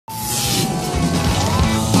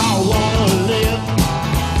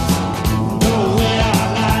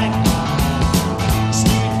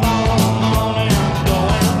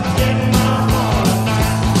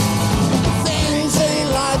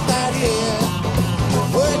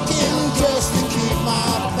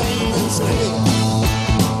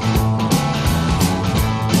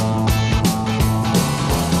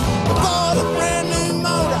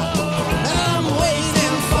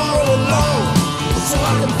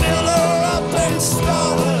fill her up and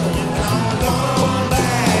start her. I'm going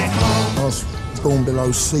back home. I was born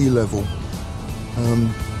below sea level.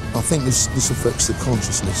 I think this affects the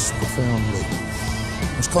consciousness profoundly.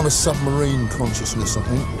 It's kind of submarine consciousness, I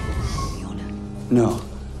think. No.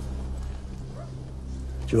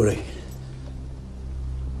 Jory,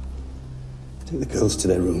 take the girls to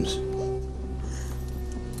their rooms.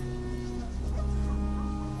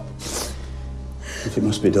 If it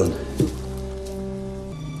must be done.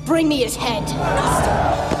 Bring me his head.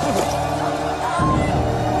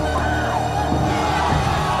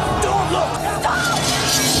 Don't look!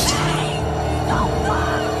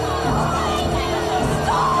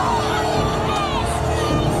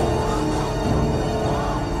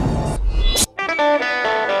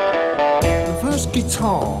 The first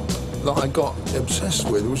guitar that I got obsessed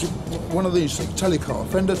with was one of these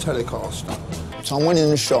Fender Telecaster. So I went in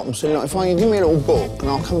the shop and said, look, if I can give me a little book and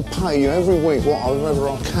I can pay you every week whatever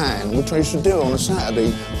I can, which I used to do on a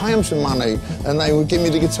Saturday, pay them some money and they would give me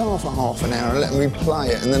the guitar for half an hour and let me play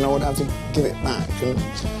it and then I would have to give it back.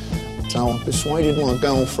 And so I persuaded my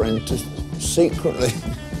girlfriend to secretly,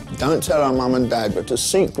 don't tell her mum and dad, but to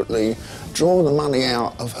secretly draw the money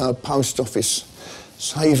out of her post office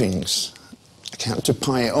savings account to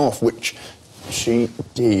pay it off, which she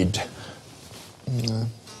did.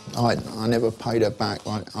 I never paid her back.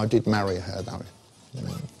 I did marry her, though.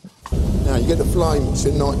 Now, you get the flames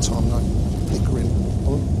at night time, like flickering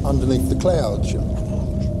underneath the clouds.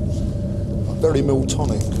 Very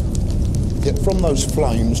Miltonic. Yet from those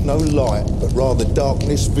flames, no light, but rather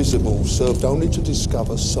darkness visible, served only to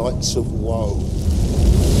discover sights of woe.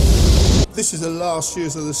 This is the last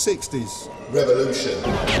years of the 60s. Revolution.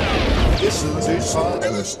 This is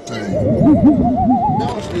LSD.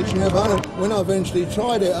 When I eventually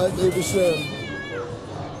tried it, it was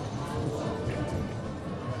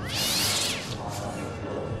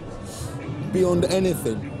beyond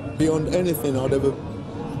anything I'd ever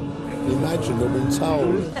imagined or been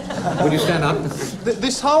told. Would you stand up?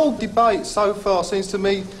 This whole debate so far seems to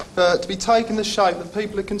me to be taking the shape that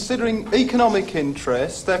people are considering economic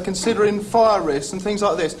interests, they're considering fire risks and things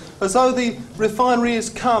like this, as though the refinery is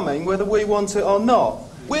coming whether we want it or not.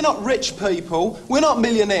 We're not rich people, we're not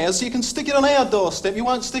millionaires, so you can stick it on our doorstep, you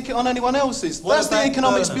won't stick it on anyone else's. That's the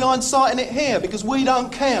economics behind siting it here, because we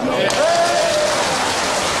don't count.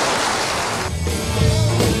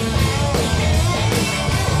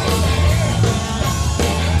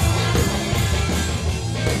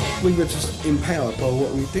 We were just empowered by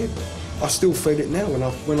what we did. I still feel it now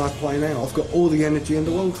when I play now. I've got all the energy in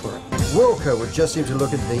the world for it. Wilko would just seem to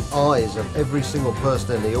look into the eyes of every single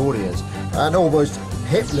person in the audience and almost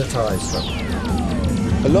hypnotise them.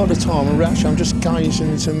 A lot of the time, I'm just gazing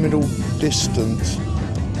into middle distance.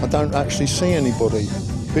 I don't actually see anybody.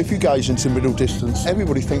 But if you gaze into middle distance,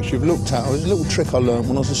 everybody thinks you've looked at it. There's a little trick I learned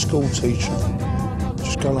when I was a school teacher.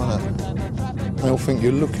 Just go like that. They all think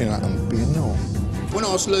you're looking at them, but you're not. When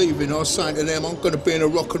I was leaving, I was saying to them, I'm going to be in a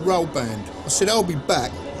rock and roll band. I said, I'll be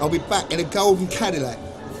back in a golden Cadillac,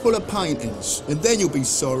 full of paintings, and then you'll be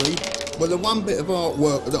sorry. Well, the one bit of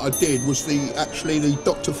artwork that I did was actually the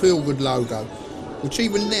Dr. Feelgood logo, which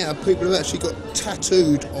even now people have actually got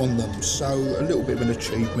tattooed on them, so a little bit of an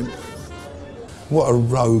achievement. What a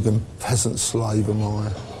rogue and peasant slave am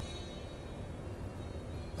I.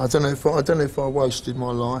 I don't know if I wasted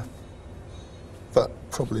my life, but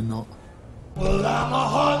probably not. Well, I'm a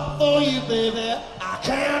heart for you, baby. I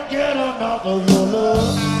can't get enough of your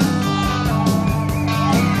love.